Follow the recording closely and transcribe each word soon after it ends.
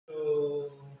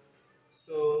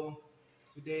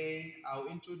Today I'll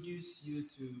introduce you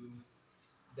to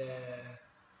the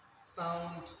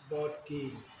sound board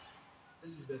game.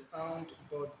 This is the sound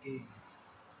board game,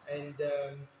 and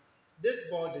this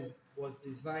board was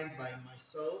designed by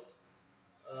myself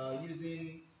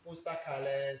using poster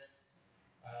colors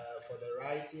for the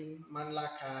writing, manla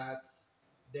cards,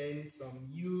 then some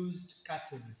used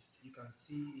curtains. You can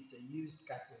see it's a used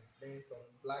curtains, then some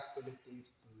black sellotape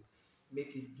to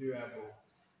make it durable.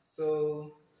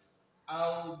 So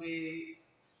I'll be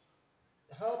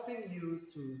helping you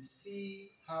to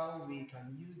see how we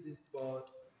can use this board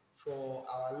for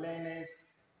our learners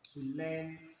to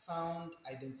learn sound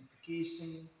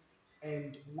identification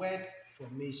and word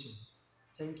formation.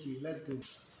 Thank you. Let's go.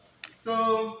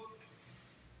 So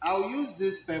I'll use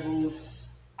these pebbles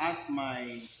as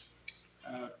my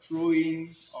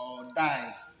throwing or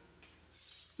die.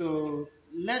 So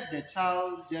let the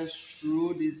child just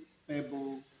throw this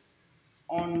pebble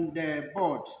on the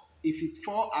board. If it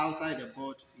fall outside the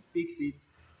board, it picks it,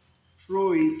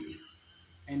 throw it,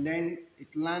 and then it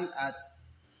land at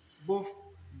both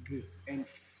g and f.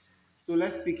 So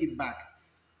let's pick it back.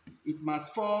 It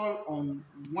must fall on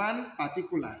one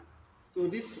particular. So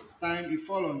this time it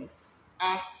fall on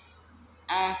a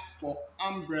for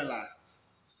umbrella.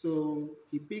 So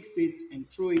he picks it and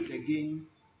throw it again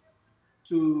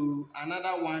to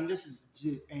another one. This is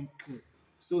J and K.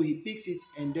 So he picks it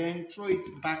and then throw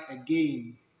it back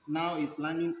again. Now it's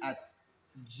landing at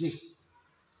J.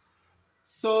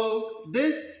 So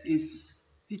this is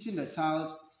teaching the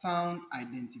child sound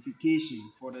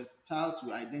identification for the child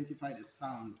to identify the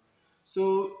sound.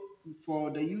 So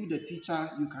for the teacher,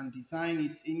 you can design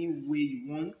it any way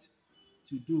you want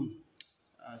to do.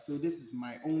 So this is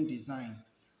my own design.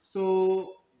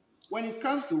 So when it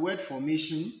comes to word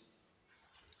formation,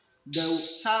 the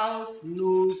child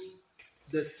knows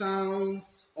the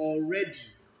sounds already.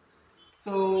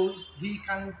 So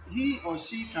he or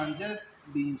she can just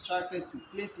be instructed to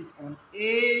place it on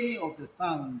any of the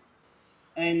sounds.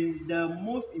 And the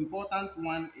most important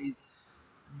one is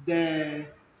the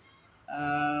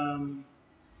um,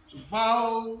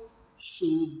 vowel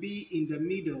should be in the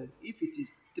middle. If it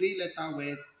is 3-letter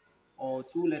words or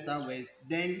 2-letter words,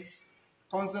 then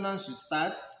consonant should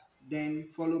start, then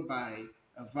followed by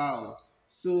a vowel.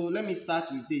 So let me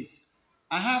start with this.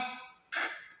 I have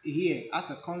k here as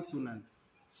a consonant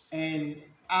and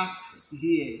a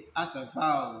here as a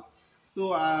vowel. So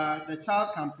the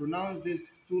child can pronounce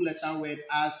this 2-letter word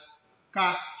as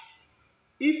ka.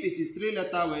 If it is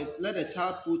 3-letter words, let the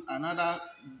child put another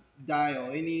die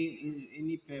or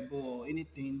any pebble or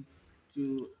anything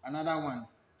to another one.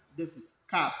 This is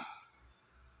cap.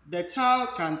 The child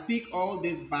can pick all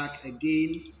this back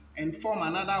again and form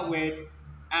another word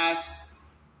as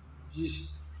j,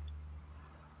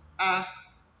 a,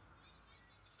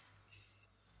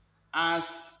 as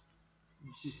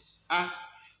j, a,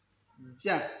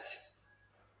 jat,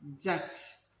 jat.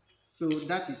 So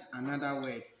that is another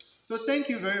word. So thank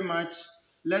you very much.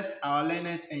 Let our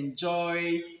learners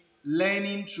enjoy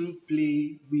learning through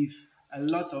play with a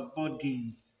lot of board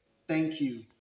games. Thank you.